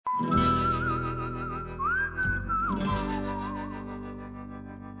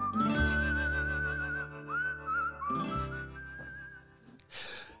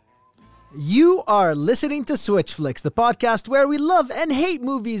You are listening to Switch Flicks, the podcast where we love and hate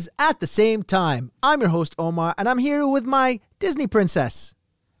movies at the same time. I'm your host, Omar, and I'm here with my Disney princess.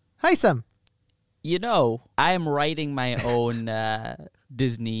 Hi, Sam. You know, I am writing my own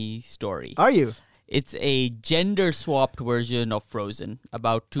Disney story. Are you? It's a gender-swapped version of Frozen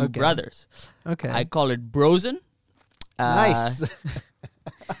about two brothers. Okay. I call it Brosen. Nice.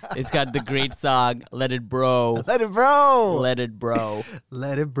 It's got the great song, Let It Bro. Let it bro. Let It Bro.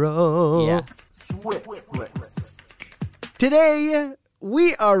 Let it bro. Yeah. Today,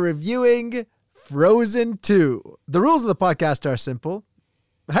 we are reviewing Frozen 2. The rules of the podcast are simple.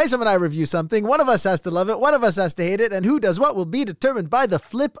 Haisam and I review something. One of us has to love it. One of us has to hate it. And who does what will be determined by the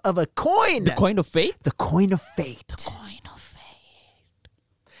flip of a coin. The coin of fate? The coin of fate. The coin of fate.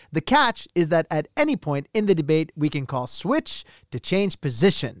 The catch is that at any point in the debate, we can call switch to change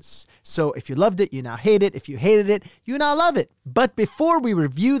positions. So if you loved it, you now hate it. If you hated it, you now love it. But before we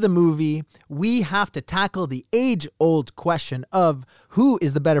review the movie, we have to tackle the age-old question of who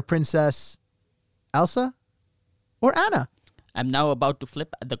is the better princess, Elsa or Anna? I'm now about to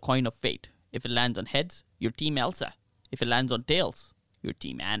flip the coin of fate. If it lands on heads, you're Team Elsa. If it lands on tails, you're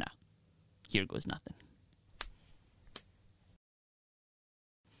Team Anna. Here goes nothing.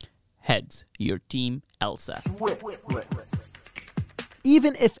 Heads, you're Team Elsa.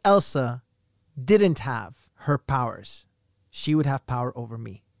 Even if Elsa didn't have her powers, she would have power over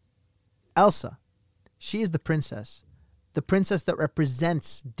me. Elsa, she is the princess that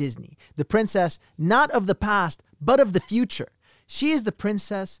represents Disney. The princess not of the past, but of the future. She is the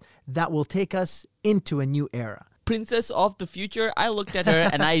princess that will take us into a new era. Princess of the future, I looked at her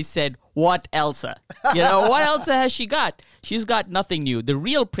and I said, what Elsa? You know, what Elsa has she got? She's got nothing new. The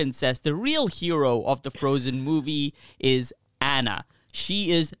real princess, the real hero of the Frozen movie is Anna.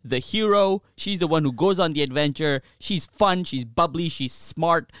 She is the hero. She's the one who goes on the adventure. She's fun. She's bubbly. She's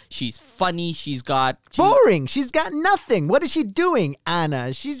smart. She's funny. Boring. She's got nothing. What is she doing,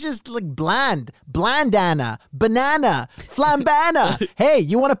 Anna? She's just like bland. Bland Anna. Banana. Flambana. Hey,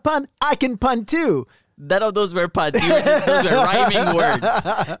 you want a pun? I can pun too. None of those were puns. Those were rhyming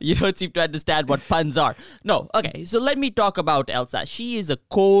words. You don't seem to understand what puns are. No, okay. So let me talk about Elsa. She is a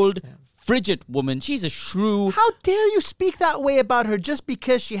cold, frigid woman. She's a shrew. How dare you speak that way about her just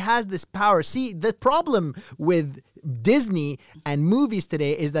because she has this power? See, the problem with Disney and movies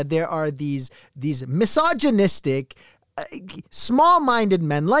today is that there are these misogynistic, small-minded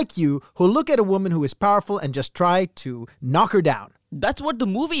men like you who look at a woman who is powerful and just try to knock her down. That's what the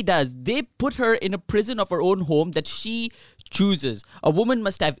movie does. They put her in a prison of her own home that she chooses. A woman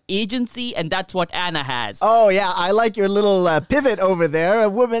must have agency, and that's what Anna has. Oh, yeah. I like your little pivot over there. A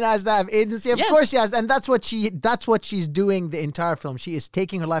woman has to have agency. Of course she has. And that's what she's doing the entire film. She is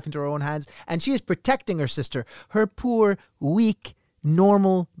taking her life into her own hands, and she is protecting her sister, her poor, weak,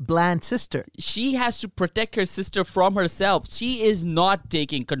 normal, bland sister. She has to protect her sister from herself. She is not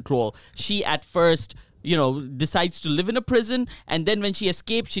taking control. She at first, decides to live in a prison, and then when she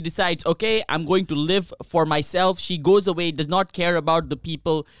escapes, she decides, okay, I'm going to live for myself. She goes away, does not care about the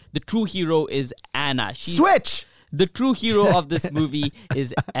people. The true hero is Anna. Switch! The true hero of this movie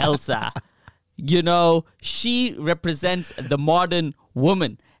is Elsa. She represents the modern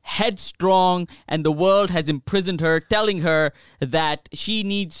woman. Headstrong, and the world has imprisoned her, telling her that she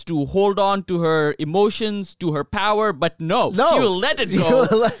needs to hold on to her emotions, to her power, but no, she will let it go. You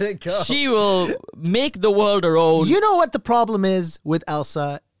will let it go. She will make the world her own. You know what the problem is with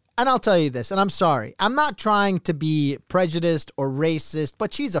Elsa? And I'll tell you this, and I'm sorry. I'm not trying to be prejudiced or racist,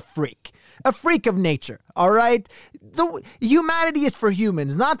 but she's a freak. A freak of nature, all right? Humanity is for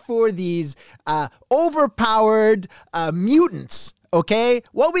humans, not for these overpowered mutants. Okay,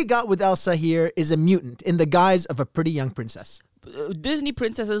 what we got with Elsa here is a mutant in the guise of a pretty young princess. Disney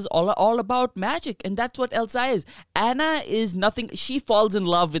princesses all about magic, and that's what Elsa is. Anna is nothing. She falls in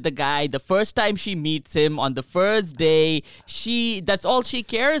love with the guy the first time she meets him on the first day. That's all she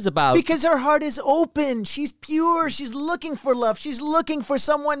cares about. Because her heart is open. She's pure. She's looking for love. She's looking for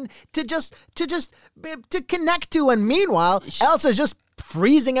someone to connect to. And meanwhile, Elsa's just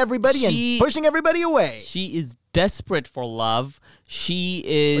freezing everybody and pushing everybody away. She is desperate for love. She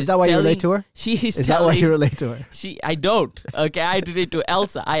is. Is that why you relate to her? Is that why you relate to her? I don't. Okay, I relate to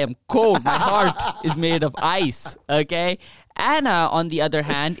Elsa. I am cold. My heart is made of ice. Okay, Anna, on the other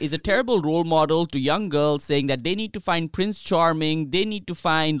hand, is a terrible role model to young girls, saying that they need to find Prince Charming, they need to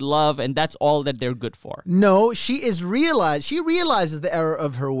find love, and that's all that they're good for. No, she realizes the error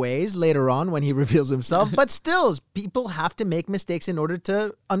of her ways later on when he reveals himself, but still, people have to make mistakes in order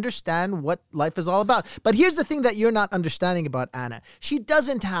to understand what life is all about. But here's the thing that you're not understanding about Anna. She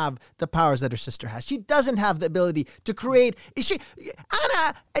doesn't have the powers that her sister has. She doesn't have the ability to create.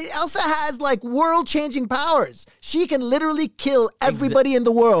 Elsa has like world-changing powers. She can literally kill everybody in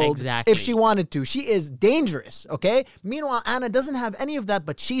the world Exactly. if she wanted to. She is dangerous, okay? Meanwhile, Anna doesn't have any of that,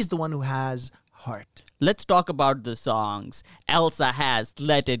 but she's the one who has heart. Let's talk about the songs. Elsa has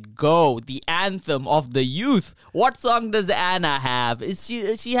Let It Go, the anthem of the youth. What song does Anna have?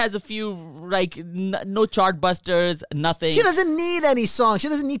 She has a few, like, no chartbusters, nothing. She doesn't need any song. She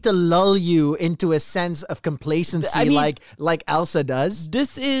doesn't need to lull you into a sense of complacency I mean, like Elsa does.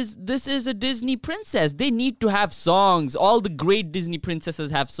 This is a Disney princess. They need to have songs. All the great Disney princesses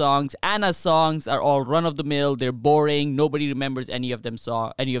have songs. Anna's songs are all run of the mill. They're boring. Nobody remembers any of those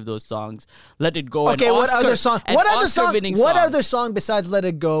songs. Let It Go. Okay, what other song? What other song besides Let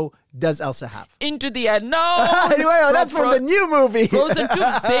It Go does Elsa have? Into the End. No. That's from the new movie. Frozen 2,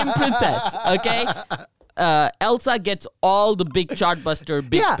 same princess. Okay. Elsa gets all the big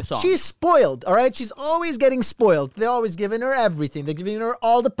chartbuster songs. She's spoiled, all right? She's always getting spoiled. They're always giving her everything. They're giving her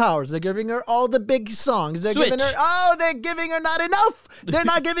all the powers. They're giving her all the big songs. They're giving her not enough. They're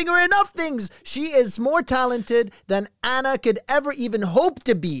not giving her enough things. She is more talented than Anna could ever even hope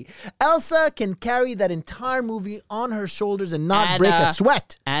to be. Elsa can carry that entire movie on her shoulders and not break a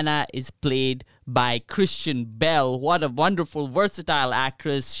sweat. Anna is played by Christian Bell. What a wonderful, versatile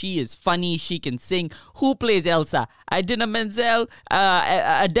actress. She is funny. She can sing. Who plays Elsa? Idina Menzel?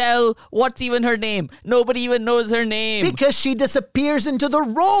 Adele? What's even her name? Nobody even knows her name. Because she disappears into the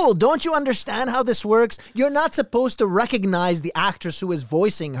role. Don't you understand how this works? You're not supposed to recognize the actress who is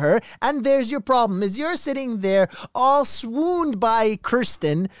voicing her. And there's your problem, is you're sitting there all swooned by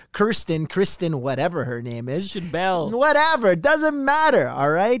Kristen, whatever her name is. Christian Bell. Whatever. Doesn't matter,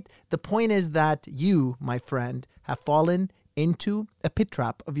 all right? The point is that you, my friend, have fallen into a pit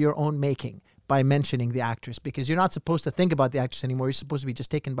trap of your own making by mentioning the actress, because you're not supposed to think about the actress anymore. You're supposed to be just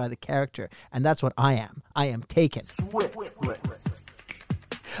taken by the character. And that's what I am. I am taken.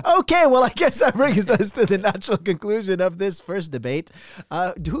 Okay, well, I guess that brings us to the natural conclusion of this first debate.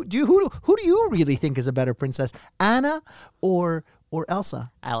 Who do you really think is a better princess, Anna or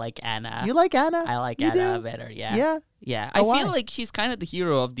Elsa? I like Anna. You like Anna? I like you Anna do? better, yeah. Yeah? Yeah, Oh, I feel why? like she's kind of the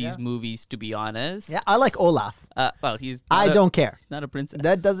hero of these movies, to be honest. Yeah, I like Olaf. Well, he's I don't care. He's not a princess.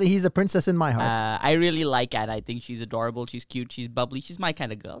 He's a princess in my heart. I really like Anna. I think she's adorable. She's cute. She's bubbly. She's my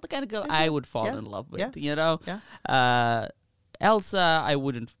kind of girl. The kind of girl I would fall in love with. Yeah. You know. Yeah. Elsa, I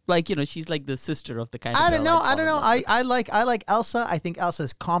wouldn't like. You know, she's like the sister of the kind of. I don't girl know. I'd fall in love with. I like Elsa. I think Elsa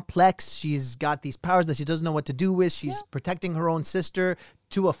is complex. She's got these powers that she doesn't know what to do with. She's protecting her own sister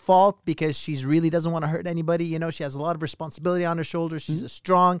to a fault because she really doesn't want to hurt anybody. You know, she has a lot of responsibility on her shoulders. She's a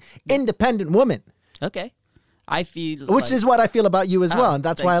strong, independent woman. Okay, I feel Which is what I feel about you as well, and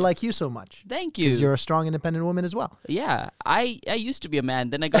that's thank why I you. like you so much. Thank you. Because you're a strong, independent woman as well. Yeah, I used to be a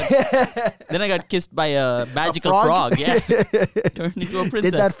man. Then I got kissed by a magical frog? frog. Yeah, turned into a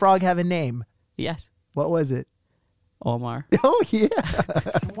princess. Did that frog have a name? Yes, What was it? Omar. Oh, yeah.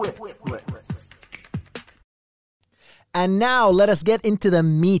 And now let us get into the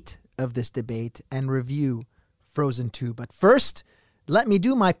meat of this debate and review Frozen 2. But first, let me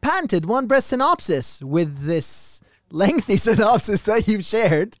do my patented one-breath synopsis with this lengthy synopsis that you've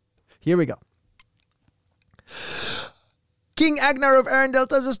shared. Here we go. King Agnar of Arendelle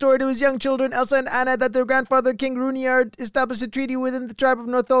tells a story to his young children, Elsa and Anna, that their grandfather, King Runeyard, established a treaty within the tribe of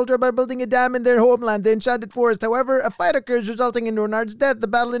Northuldra by building a dam in their homeland, the Enchanted Forest. However, a fight occurs resulting in Runard's death. The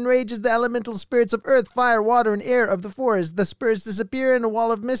battle enrages the elemental spirits of earth, fire, water, and air of the forest. The spirits disappear and a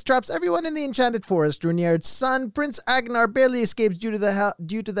wall of mist traps everyone in the Enchanted Forest. Runeyard's son, Prince Agnar, barely escapes due to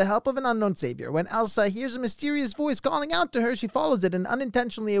the help of an unknown savior. When Elsa hears a mysterious voice calling out to her, she follows it and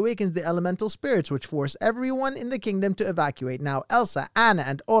unintentionally awakens the elemental spirits, which force everyone in the kingdom to evacuate. Now, Elsa, Anna,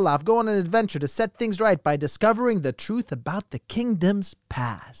 and Olaf go on an adventure to set things right by discovering the truth about the kingdom's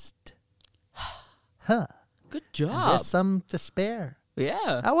past. Huh. Good And job. there's some to spare.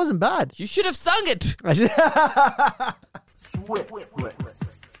 Yeah. That wasn't bad. You should have sung it.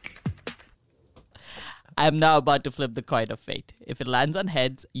 I'm now about to flip the coin of fate. If it lands on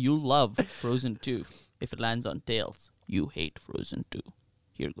heads, you love Frozen 2. If it lands on tails, you hate Frozen 2.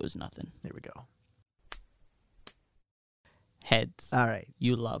 Here goes nothing. Here we go. Heads. All right.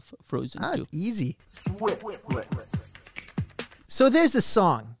 You love Frozen 2. It's easy. So there's a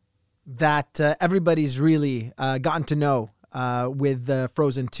song that everybody's really gotten to know with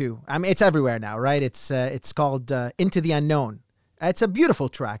Frozen 2. I mean, it's everywhere now, right? It's called Into the Unknown. It's a beautiful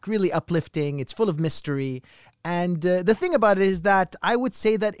track, really uplifting. It's full of mystery. And the thing about it is that I would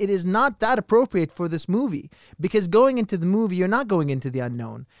say that it is not that appropriate for this movie, because going into the movie, you're not going into the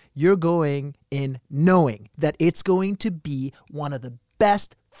unknown. You're going in knowing that it's going to be one of the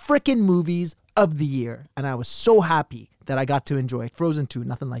best freaking movies of the year. And I was so happy that I got to enjoy it. Frozen 2,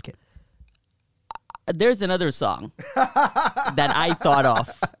 nothing like it. There's another song that I thought of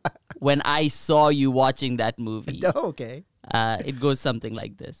when I saw you watching that movie. Okay. It goes something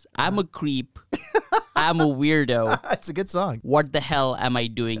like this. I'm a creep. I'm a weirdo. That's a good song. What the hell am I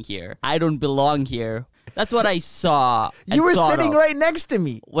doing here? I don't belong here. That's what I saw. You were sitting right next to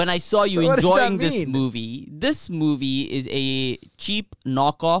me. When I saw you What does that enjoying this mean? movie. This movie is a cheap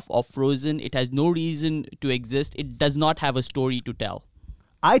knockoff of Frozen. It has no reason to exist. It does not have a story to tell.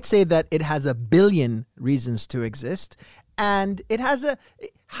 I'd say that it has a billion reasons to exist, and it has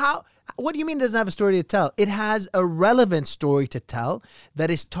what do you mean it doesn't have a story to tell? It has a relevant story to tell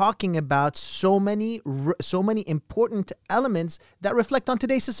that is talking about so many important elements that reflect on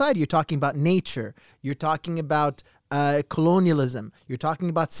today's society. You're talking about nature. You're talking about colonialism. You're talking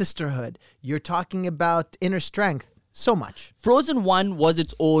about sisterhood. You're talking about inner strength. So much. Frozen 1 was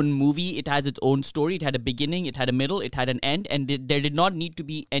its own movie. It has its own story. It had a beginning, it had a middle, it had an end, and there did not need to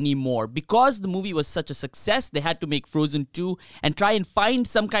be any more. Because the movie was such a success, they had to make Frozen 2 and try and find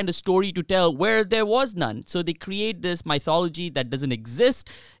some kind of story to tell where there was none. So they create this mythology that doesn't exist.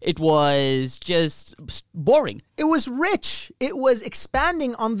 It was just boring. It was rich. It was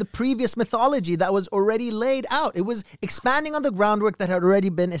expanding on the previous mythology that was already laid out. It was expanding on the groundwork that had already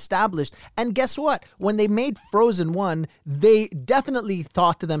been established. And guess what? When they made Frozen 1, they definitely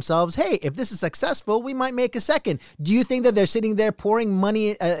thought to themselves, hey, if this is successful, we might make a second. Do you think that they're sitting there pouring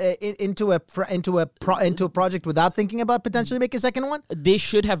money into a project without thinking about potentially making a second one? They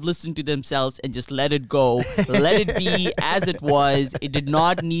should have listened to themselves and just let it go. Let it be as it was. It did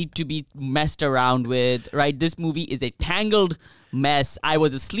not need to be messed around with, right? This movie is a tangled mess. I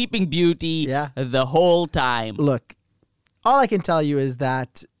was a sleeping beauty the whole time. Look, all I can tell you is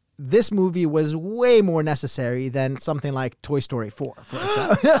that this movie was way more necessary than something like Toy Story 4, for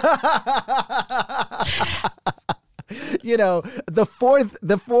example. You know, the fourth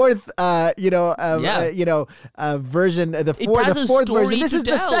version, the fourth version. This is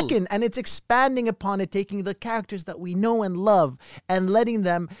the second, and it's expanding upon it, taking the characters that we know and love and letting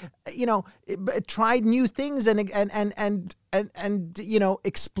them, try new things and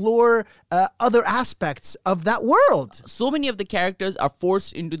explore other aspects of that world. So many of the characters are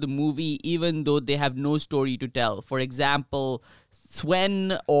forced into the movie even though they have no story to tell. For example,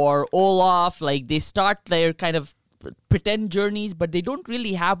 Sven or Olaf, like they start their kind of pretend journeys, but they don't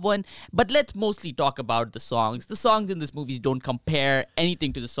really have one. But let's mostly talk about the songs. The songs in this movie don't compare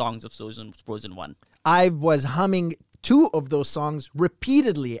anything to the songs of Frozen 1. I was humming two of those songs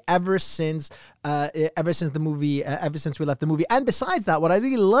repeatedly ever since we left the movie. And besides that, what I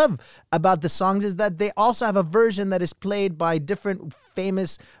really love about the songs is that they also have a version that is played by different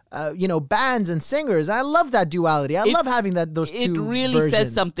famous bands and singers. I love that duality. I love having those two It really versions.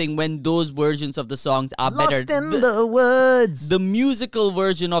 says something when those versions of the songs are Lost better. in the woods. The musical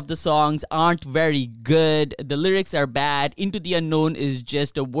version of the songs aren't very good. The lyrics are bad. Into the Unknown is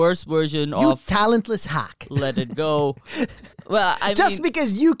just a worse version You of talentless hack. Let It Go. Well, Just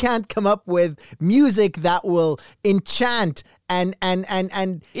because you can't come up with music that will enchant and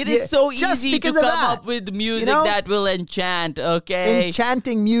it is so just easy to because come of that, up with music that will enchant, okay?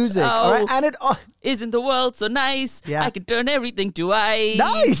 Enchanting music, all right? And it isn't the world so nice? Yeah. I can turn everything to ice.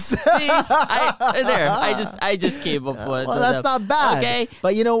 Nice. See, I just came up with. well, that's not bad. Okay,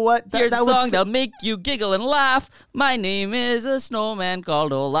 but you know what? here's a song that'll make you giggle and laugh. My name is a snowman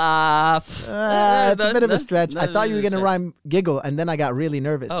called Olaf. It's a bit of a stretch. I thought you were going to rhyme giggle, and then I got really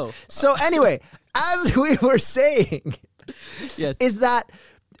nervous. Oh. So anyway, as we were saying, Yes. is that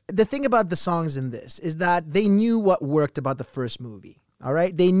the thing about the songs in this is that they knew what worked about the first movie. All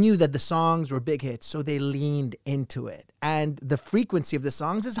right. They knew that the songs were big hits, so they leaned into it. And the frequency of the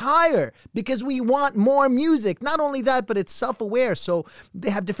songs is higher because we want more music. Not only that, but it's self-aware. So they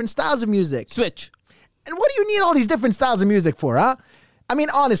have different styles of music. Switch. And what do you need all these different styles of music for, huh? I mean,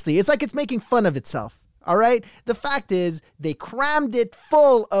 honestly, it's like it's making fun of itself. All right. The fact is they crammed it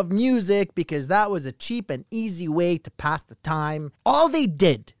full of music because that was a cheap and easy way to pass the time. All they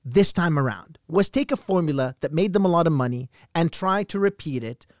did this time around was take a formula that made them a lot of money and try to repeat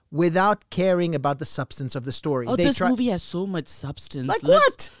it without caring about the substance of the story. Oh, this movie has so much substance. Like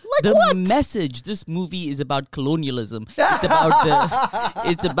what? Like the what? message. This movie is about colonialism. It's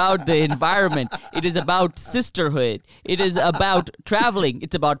about the environment. It is about sisterhood. It is about traveling.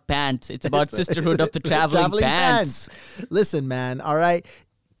 It's about pants. It's about sisterhood of the traveling pants. Listen, man, all right?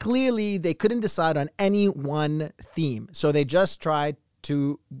 Clearly, they couldn't decide on any one theme. So they just tried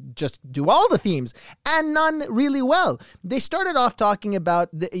to just do all the themes, and none really well. They started off talking about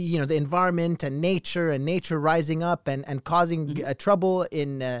the environment and nature rising up and causing trouble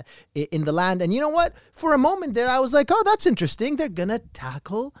in the land. And you know what? For a moment there, I was like, oh, that's interesting. They're gonna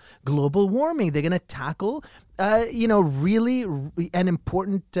tackle global warming. They're gonna tackle really an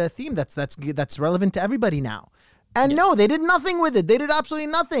important theme that's relevant to everybody now. And no, they did nothing with it. They did absolutely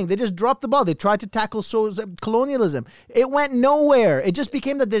nothing. They just dropped the ball. They tried to tackle colonialism. It went nowhere. It just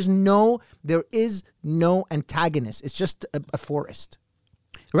became that there is no antagonist. It's just a forest.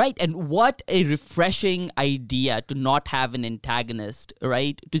 Right, and what a refreshing idea to not have an antagonist,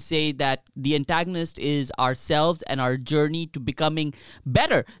 right? To say that the antagonist is ourselves and our journey to becoming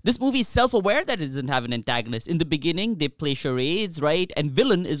better. This movie is self-aware that it doesn't have an antagonist. In the beginning, they play charades, right? And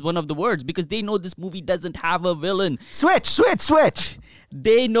villain is one of the words because they know this movie doesn't have a villain. Switch!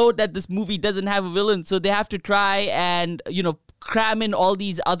 They know that this movie doesn't have a villain, so they have to try and, cram in all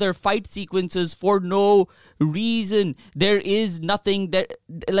these other fight sequences for no reason. There is nothing there,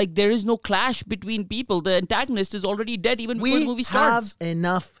 there is no clash between people. The antagonist is already dead even before the movie starts. We have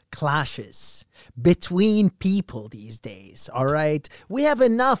enough clashes between people these days, all right? We have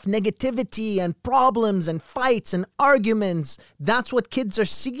enough negativity and problems and fights and arguments. That's what kids are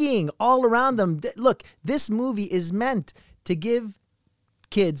seeing all around them. Look, this movie is meant to give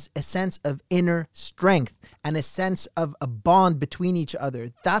kids a sense of inner strength and a sense of a bond between each other.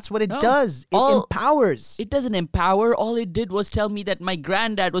 That's what it does. It empowers. It doesn't empower. All it did was tell me that my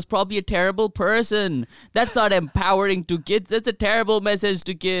granddad was probably a terrible person. That's not empowering to kids. That's a terrible message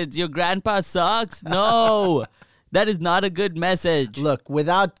to kids. Your grandpa sucks. No, that is not a good message. Look,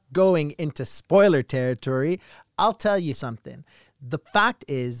 without going into spoiler territory, I'll tell you something. The fact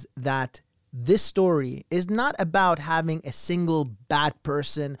is that this story is not about having a single bad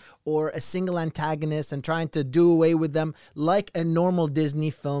person or a single antagonist and trying to do away with them like a normal Disney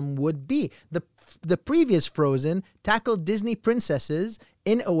film would be. The previous Frozen tackled Disney princesses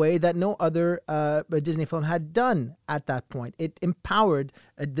in a way that no other Disney film had done at that point. It empowered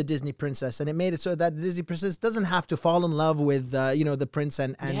the Disney princess, and it made it so that the Disney princess doesn't have to fall in love with the prince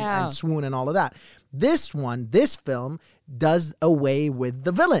and swoon and all of that. This film does away with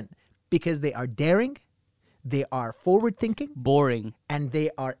the villain. Because they are daring, they are forward-thinking, boring, and they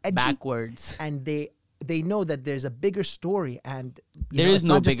are edgy, backwards, and they know that there's a bigger story, and there is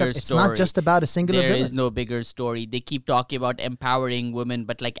no bigger story. It's not just about a singular villain. There is no bigger story. They keep talking about empowering women,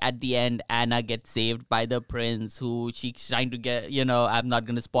 but at the end, Anna gets saved by the prince, who she's trying to get. I'm not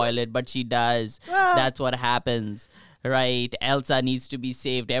gonna spoil it, but she does. That's what happens. Right, Elsa needs to be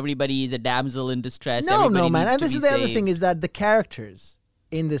saved. Everybody is a damsel in distress. No, man. And this is the other thing is that the characters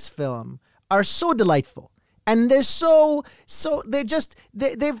in this film are so delightful, and they're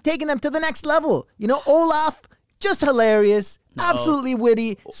they've taken them to the next level. Olaf, just hilarious, absolutely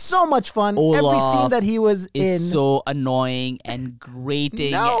witty, so much fun. Olaf every scene that he was is in so annoying and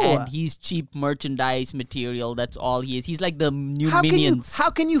grating, and he's cheap merchandise material. That's all he is. He's like the new Minions. How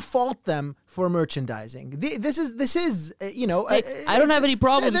can you fault them for merchandising? This is I don't have any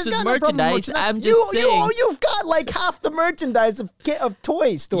problems with merchandise. I'm just saying you've got like half the merchandise of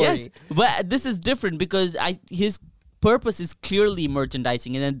Toy Story. Yes, but this is different because his purpose is clearly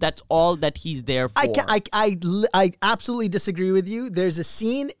merchandising, and that's all that he's there for. I absolutely disagree with you. There's a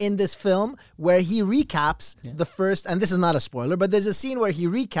scene in this film where he recaps the first, and this is not a spoiler, but there's a scene where he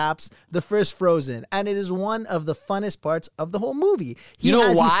recaps the first Frozen, and it is one of the funnest parts of the whole movie. He's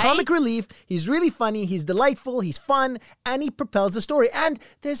comic relief, he's really funny, he's delightful, he's fun, and he propels the story. And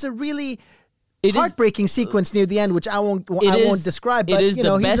there's a really heartbreaking sequence near the end, which I won't describe, but he's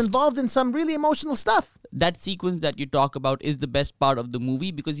involved in some really emotional stuff. That sequence that you talk about is the best part of the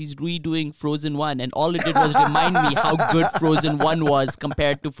movie because he's redoing Frozen 1, and all it did was remind me how good Frozen 1 was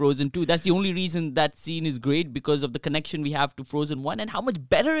compared to Frozen 2. That's the only reason that scene is great, because of the connection we have to Frozen 1 and how much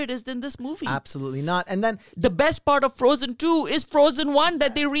better it is than this movie. Absolutely not. And then the best part of Frozen 2 is Frozen 1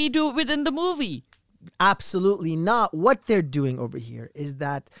 that they redo within the movie. Absolutely not. What they're doing over here is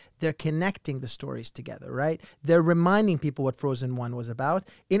that they're connecting the stories together, right? They're reminding people what Frozen 1 was about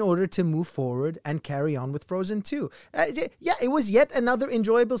in order to move forward and carry on with Frozen 2. It was yet another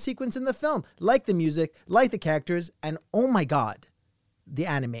enjoyable sequence in the film, like the music, like the characters, and oh my God, the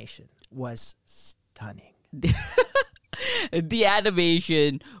animation. was stunning. The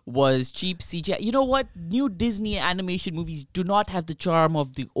animation was cheap CGI. You know what? New Disney animation movies do not have the charm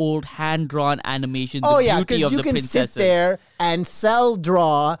of the old hand-drawn animation. Oh the yeah, beauty because of you the can princesses. sit there and cell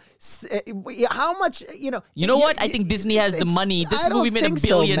draw. How much You know what? I think Disney has the money. This I don't movie made think $1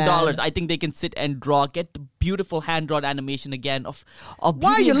 billion. man. I think they can sit and draw, get the beautiful hand-drawn animation again of Why are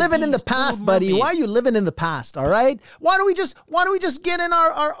Beauty you and the living in the Beast, Little past, buddy? Mermaid. Why are you living in the past? All right. Why don't we just get in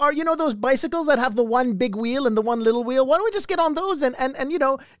our those bicycles that have the one big wheel and the one little wheel? Why don't we just get on those and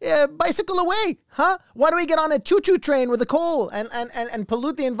bicycle away, huh? Why don't we get on a choo-choo train with a coal and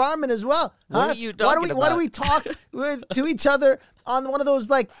pollute the environment as well? What Huh? are you Why talking do we about? talk to each other on one of those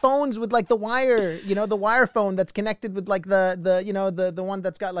like phones with like the wire, the wire phone that's connected with like the one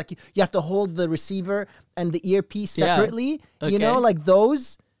that's got like you have to hold the receiver and the earpiece Yeah. separately, Okay. like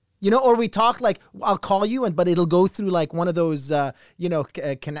those. Or we talk like I'll call you but it'll go through like one of those one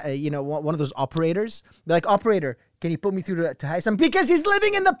of those operators. They're like, operator, can you put me through to Haitham? Because he's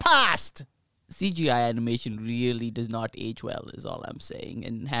living in the past. CGI animation really does not age well, is all I'm saying.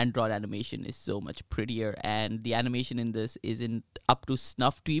 And hand-drawn animation is so much prettier, and the animation in this isn't up to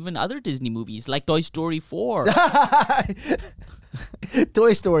snuff to even other Disney movies, like Toy Story 4.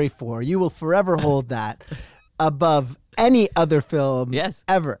 Toy Story 4, you will forever hold that above any other film Yes.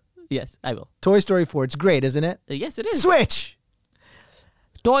 ever. Yes, I will. Toy Story 4, it's great, isn't it? Yes, it is. Switch!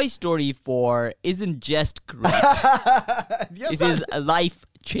 Toy Story 4 isn't just great. Yes, It is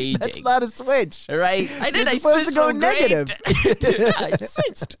life-changing. that's not a switch. Right? I did. You're I supposed switched to go from great. negative. I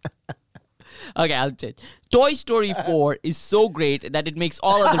switched. Okay, I'll change. Toy Story 4 is so great that it makes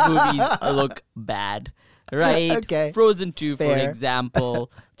all other movies look bad. Right? Okay. Frozen 2, for Fair.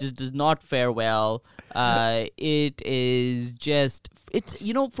 example, just does not fare well. It is just...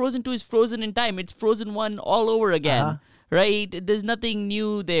 Frozen 2 is frozen in time. It's Frozen 1 all over again. Uh-huh. Right? There's nothing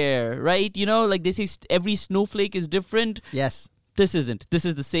new there. Right? Like they say every snowflake is different. Yes. This isn't. This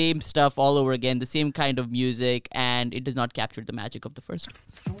is the same stuff all over again, the same kind of music, and it does not capture the magic of the first.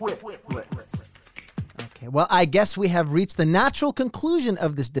 Okay, well, I guess we have reached the natural conclusion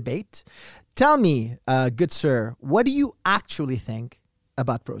of this debate. Tell me, good sir, what do you actually think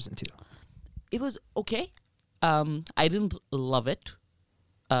about Frozen 2? It was okay. I didn't love it.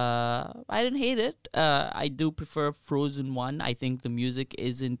 I didn't hate it. I do prefer Frozen 1. I think the music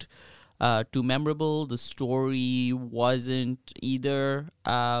isn't too memorable. The story wasn't either.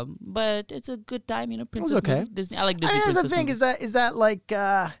 But it's a good time, Princess okay. movie, Disney. I like Disney That's the princess thing, movies. is that like,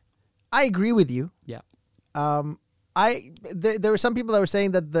 I agree with you. Yeah. There were some people that were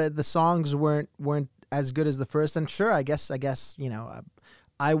saying that the songs weren't as good as the first, and sure, I guess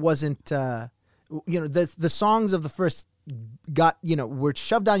I wasn't the songs of the first were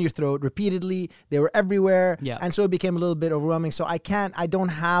shoved down your throat repeatedly. They were everywhere, Yeah. and so it became a little bit overwhelming. So I don't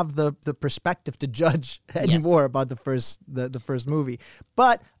have the perspective to judge anymore about the first movie.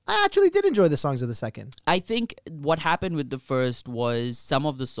 But I actually did enjoy the songs of the second. I think what happened with the first was some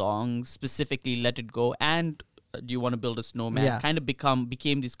of the songs, specifically "Let It Go" and "Do You Want to Build a Snowman," Yeah. kind of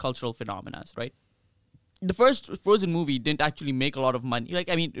became these cultural phenomena, right? The first Frozen movie didn't actually make a lot of money.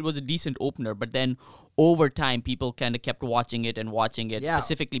 It was a decent opener, but then over time, people kind of kept watching it, Yeah.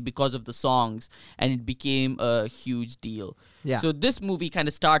 specifically because of the songs, and it became a huge deal. Yeah. So this movie kind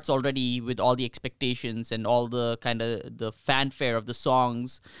of starts already with all the expectations and all the kind of the fanfare of the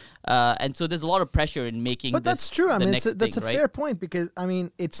songs, and so there's a lot of pressure in making. But that's true. I the mean, next that's a thing, right? fair point, because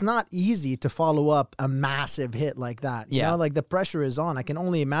it's not easy to follow up a massive hit like that. You Yeah. know, like the pressure is on. I can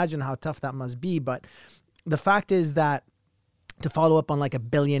only imagine how tough that must be. But the fact is that to follow up on like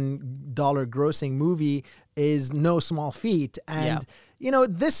 $1 billion grossing movie is no small feat. And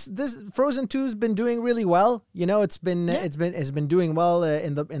this Frozen 2's been doing really well. It's been doing well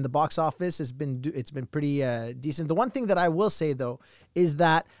in the box office. It's been pretty decent. The one thing that I will say though is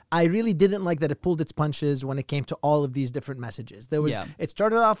that I really didn't like that it pulled its punches when it came to all of these different messages. It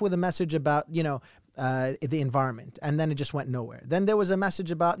started off with a message about the environment, and then it just went nowhere. Then there was a message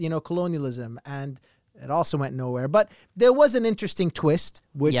about colonialism, and it also went nowhere. But there was an interesting twist,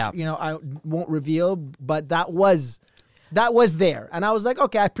 which I won't reveal, but that was there, and I was like,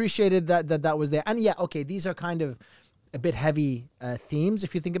 okay, I appreciated that was there. And these are kind of a bit heavy themes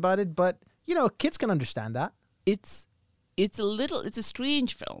if you think about it, but kids can understand that. It's a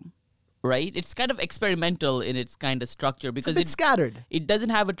strange film, right? It's kind of experimental in its kind of structure It's because a bit scattered. it doesn't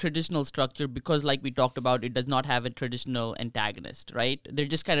have a traditional structure because, like we talked about, it does not have a traditional antagonist, right? They're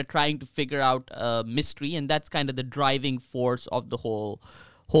just kind of trying to figure out a mystery, and that's kind of the driving force of the whole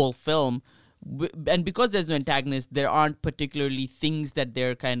film. And because there's no antagonist, there aren't particularly things that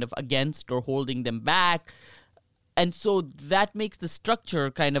they're kind of against or holding them back. and so that makes the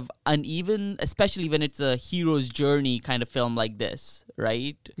structure kind of uneven, especially when it's a hero's journey kind of film like this,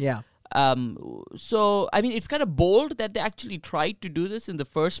 right? Yeah. So I mean, it's kind of bold that they actually tried to do this in the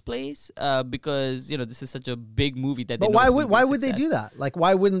first place, because this is such a big movie that. But why would they do that? Like,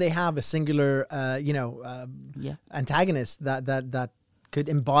 why wouldn't they have a singular antagonist that could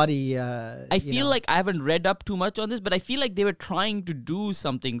embody? I feel like I haven't read up too much on this, but I feel like they were trying to do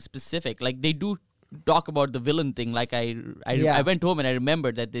something specific. Like they do talk about the villain thing. Like I went home and I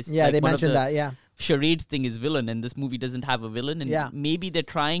remembered that this. Yeah, like, they one mentioned of the that. Yeah. charades thing is villain, and this movie doesn't have a villain, and maybe they're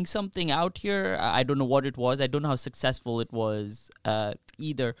trying something out here. I don't know what it was. I don't know how successful it was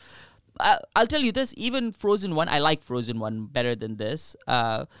either. I'll tell you this, even Frozen 1, I like Frozen 1 better than this.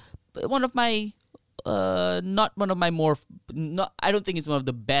 One of my not one of my more I don't think it's one of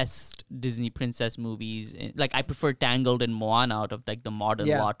the best Disney princess movies. Like I prefer Tangled and Moana out of like the modern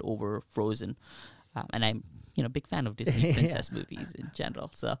lot over Frozen, and I'm big fan of Disney princess movies in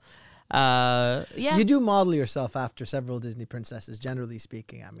general. So you do model yourself after several Disney princesses, generally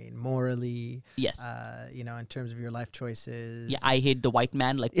speaking. I mean, morally, yes. In terms of your life choices. Yeah, I hate the white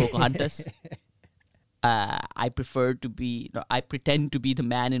man like Pocahontas. I pretend to be the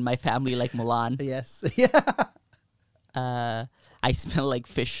man in my family like Mulan. Yes. Yeah. I smell like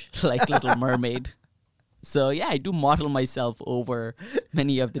fish like Little Mermaid. So yeah, I do model myself over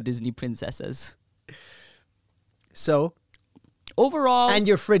many of the Disney princesses. So overall, and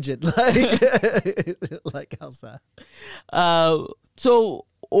you're frigid like Elsa. So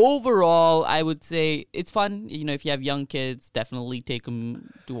overall, I would say it's fun. If you have young kids, definitely take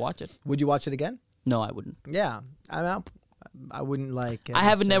them to watch it. Would you watch it again? No, I wouldn't. Yeah, I wouldn't like. I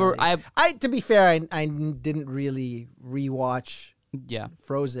haven't never. I to be fair, I didn't really rewatch. Yeah,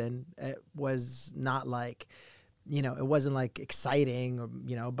 Frozen. It was not like, it wasn't like exciting or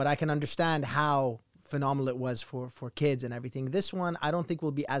but I can understand how phenomenal it was for kids and everything. This one, I don't think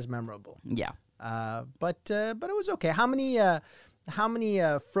will be as memorable. Yeah. But it was okay. How many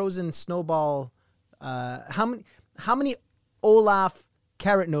Frozen snowball? How many Olaf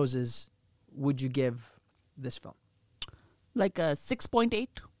carrot noses would you give this film? Like a 6.8.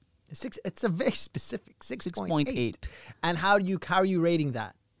 It's a very specific 6.8. 6.8. And how are you rating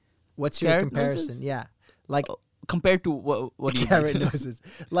that? What's your carrot comparison? Noses? Yeah, like compared to what do you carrot mean? noses?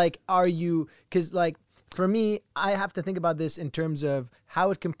 Like, are you? Because like for me, I have to think about this in terms of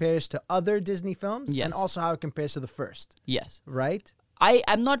how it compares to other Disney films, Yes. and also how it compares to the first. Yes. Right.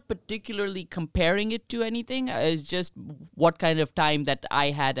 I'm not particularly comparing it to anything. It's just what kind of time that I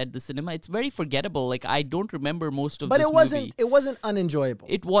had at the cinema. It's very forgettable. Like I don't remember most of this movie. But it wasn't unenjoyable.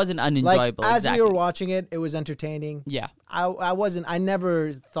 It wasn't unenjoyable. Like, as exactly. we were watching it, it was entertaining. Yeah. I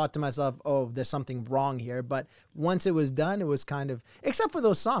never thought to myself, oh, there's something wrong here. But once it was done, it was kind of, except for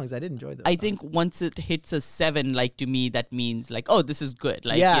those songs, I did enjoy those songs. think once it hits a 7, like to me, that means like, oh, this is good.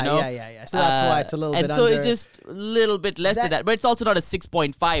 Like, yeah. So that's why it's a little bit under. And so under. it's just a little bit less than that. But it's also not a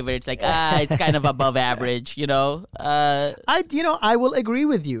 6.5 where it's like, it's kind of above average, I will agree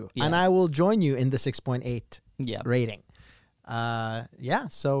with you, Yeah. and I will join you in the 6.8 Yeah. rating.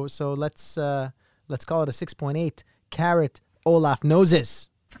 So let's call it a 6.8 carrot Olaf noses.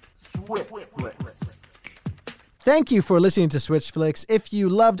 Thank you for listening to Switch Flicks. If you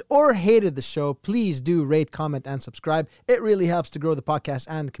loved or hated the show, please do rate, comment, and subscribe. It really helps to grow the podcast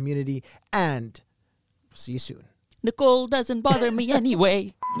and the community. And see you soon. Nicole doesn't bother me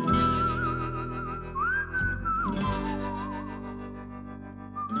anyway.